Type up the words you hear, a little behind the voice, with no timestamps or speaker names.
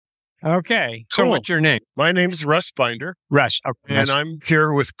Okay. So Cool. what's your name? My name's Russ Binder, Russ. Okay. and I'm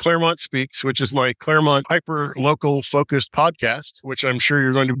here with Claremont Speaks, which is my Claremont hyper-local focused podcast, which I'm sure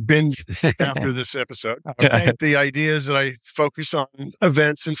you're going to binge after this episode. Okay. The idea is that I focus on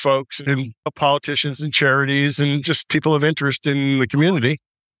events and folks and politicians and charities and just people of interest in the community.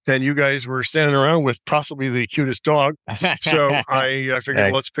 And you guys were standing around with possibly the cutest dog. So I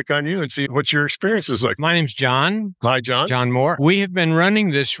figured, let's pick on you and see what your experience is like. My name's John. Hi, John. John Moore. We have been running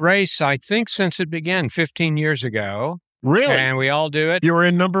this race, I think, since it began 15 years ago. Really? And we all do it. You were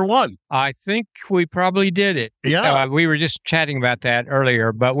in number one. I think we probably did it. Yeah. We were just chatting about that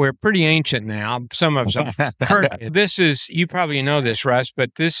earlier, but we're pretty ancient now. Some of us. Kurt, this is, you probably know this, Russ,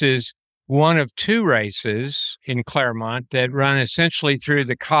 but this is one of two races in Claremont that run essentially through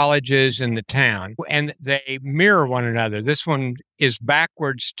the colleges and the town, and they mirror one another. This one is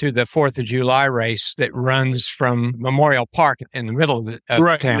backwards to the 4th of July race that runs from Memorial Park in the middle of the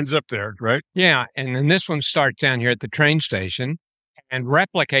Right. town. Ends up there, right? Yeah, and then this one starts down here at the train station and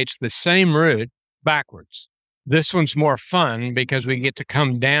replicates the same route backwards. This one's more fun because we get to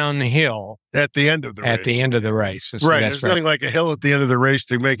come downhill At the end of the race. at the end of the race. So Right. that's There's nothing like a hill at the end of the race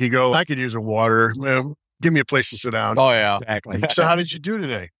to make you go, I could use a water. Give me a place to sit down. Oh, yeah. Exactly. So how did you do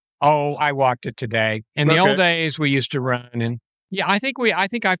today? Oh, I walked it today. In the Okay. old days, we used to run, and yeah, I think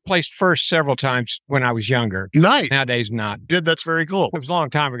I've placed first several times when I was younger. Nice. Nowadays, not. That's very cool. It was a long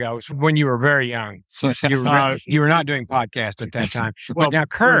time ago. It was when you were very young. You were not doing podcasts at that time. Well, but now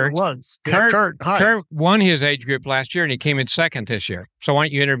Kurt was. Kurt- Hi. Kurt won his age group last year, and he came in second this year. So why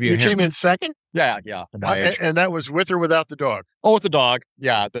don't you interview You him? came in second? Yeah. My age. And that was with or without the dog? Oh, with the dog.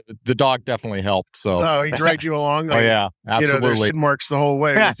 Yeah, the dog definitely helped. So, Oh, he dragged you along? oh yeah, You know, there's absolutely. skid marks the whole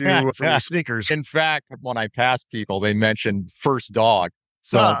way with you from the sneakers. In fact, when I pass people, they mentioned first dog.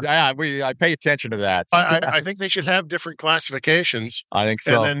 So Ah. yeah, I pay attention to that. I think they should have different classifications. I think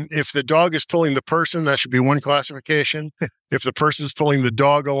so. And then if the dog is pulling the person, that should be one classification. If the person's pulling the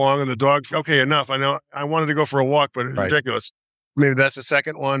dog along and the dog's, okay, enough. I know I wanted to go for a walk, but it's Right. ridiculous. Maybe that's the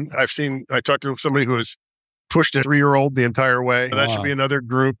second one. I talked to somebody who has pushed a 3-year-old the entire way. That should be another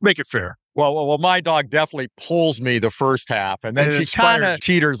group. Make it fair. Well, my dog definitely pulls me the first half, and then And it she kind inspires of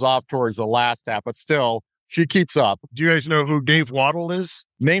teeters off towards the last half, but still, she keeps up. Do you guys know who Dave Waddle is?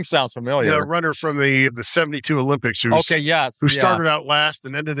 Name sounds familiar. The runner from the 72 Olympics Okay, yes. who yeah. started out last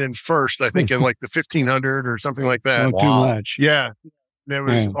and ended in first, I think, in like the 1500 or something like that. Not too Wow. much. Yeah. That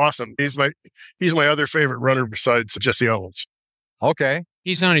was Yeah. awesome. He's my other favorite runner besides Jesse Owens. Okay.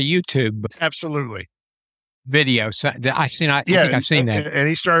 He's on a YouTube Absolutely. video. So I think I've seen that. And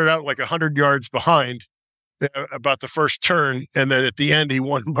he started out like 100 yards behind about the first turn. And then at the end, he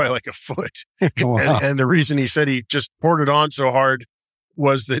won by like a foot. Wow. And the reason he said he just poured it on so hard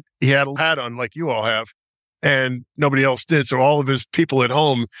was that he had a hat on like you all have and nobody else did. So all of his people at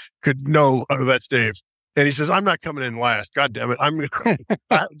home could know, oh, that's Dave. And he says, I'm not coming in last. God damn it. I'm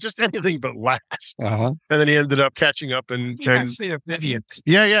just anything but last. Uh-huh. And then he ended up catching up and I've seen a video.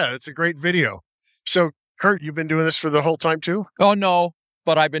 yeah, it's a great video. So Kurt, you've been doing this for the whole time too? Oh, no,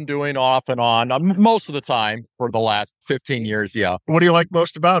 but I've been doing off and on most of the time for the last 15 years. Yeah. What do you like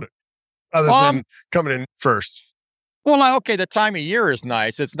most about it? Other than coming in first. Well, okay, the time of year is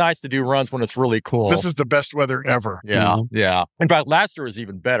nice. It's nice to do runs when it's really cool. This is the best weather ever. Yeah, yeah. In fact, last year was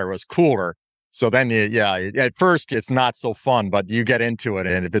even better. It was cooler. So then, at first it's not so fun, but you get into it.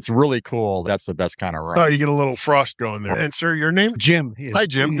 And if it's really cool, that's the best kind of run. Oh, you get a little frost going there. And sir, your name? Jim. Yes. Hi,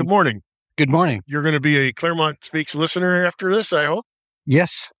 Jim. Good morning. Good morning. You're going to be a Claremont Speaks listener after this, I hope.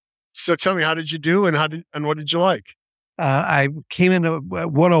 Yes. So tell me, how did you do and what did you like? I came in at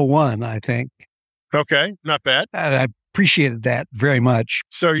 101, I think. Okay, not bad. And I appreciated that very much.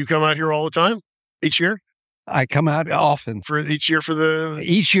 So you come out here all the time? Each year? I come out often. For each year for the...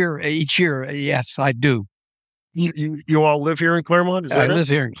 Each year, yes, I do. You all live here in Claremont? Is I that it? live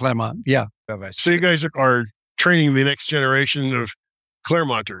here in Claremont. Yeah. So you guys are training the next generation of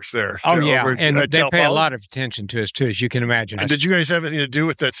Claremonters there. Oh, over yeah. And at they Cal pay a Poly? lot of attention to us, too, as you can imagine. And did you guys have anything to do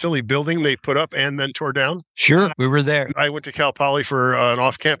with that silly building they put up and then tore down? Sure. We were there. I went to Cal Poly for an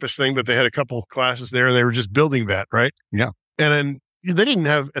off-campus thing, but they had a couple of classes there and they were just building that, right? Yeah. And then they didn't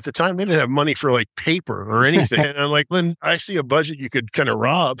have, at the time, they didn't have money for like paper or anything. And I'm like, Lynn, I see a budget you could kind of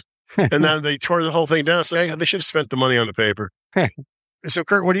rob. And then they tore the whole thing down. So they should have spent the money on the paper. So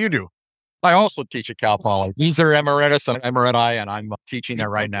Kurt, what do you do? I also teach at Cal Poly. These are emeritus and emeriti, and I'm teaching there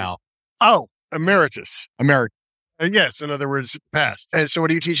right now. Oh, emeritus. Emeritus Yes, in other words, past. And so what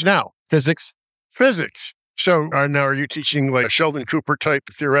do you teach now? physics. Physics. So now are you teaching like Sheldon Cooper type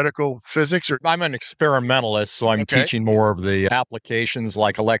theoretical physics? Or I'm an experimentalist, so I'm Okay. teaching more of the applications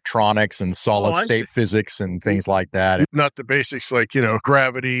like electronics and solid I state physics and things like that. not the basics like,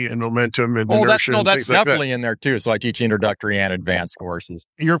 gravity and momentum and Oh, inertia and that's things like that? definitely in there too. So I teach introductory and advanced courses.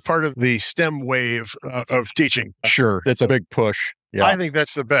 You're part of the STEM wave of teaching. Sure. It's a big push. Yeah. I think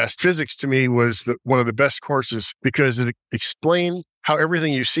that's the best. Physics to me was one of the best courses because it explained how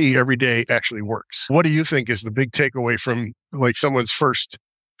everything you see every day actually works. What do you think is the big takeaway from like someone's first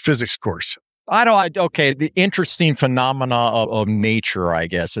physics course? Okay, the interesting phenomena of nature, I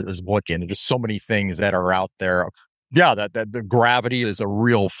guess, is what, and there's so many things that are out there. Yeah, that the gravity is a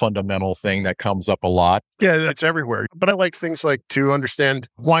real fundamental thing that comes up a lot. Yeah, that's everywhere. But I like things like to understand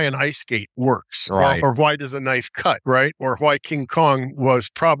why an ice skate works, Right. or why does a knife cut, right? Or why King Kong was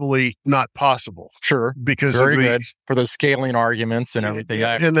probably not possible Sure. because Very of the, good for the scaling arguments and everything.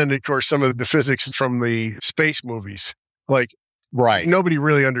 And then of course some of the physics from the space movies, like Right. nobody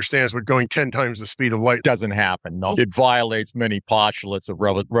really understands what going 10 times the speed of light. Doesn't happen. No, it violates many postulates of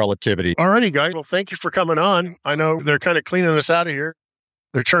relativity. Alrighty, guys. Well, thank you for coming on. I know they're kind of cleaning us out of here.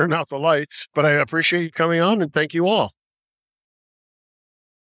 They're turning out the lights, but I appreciate you coming on and thank you all.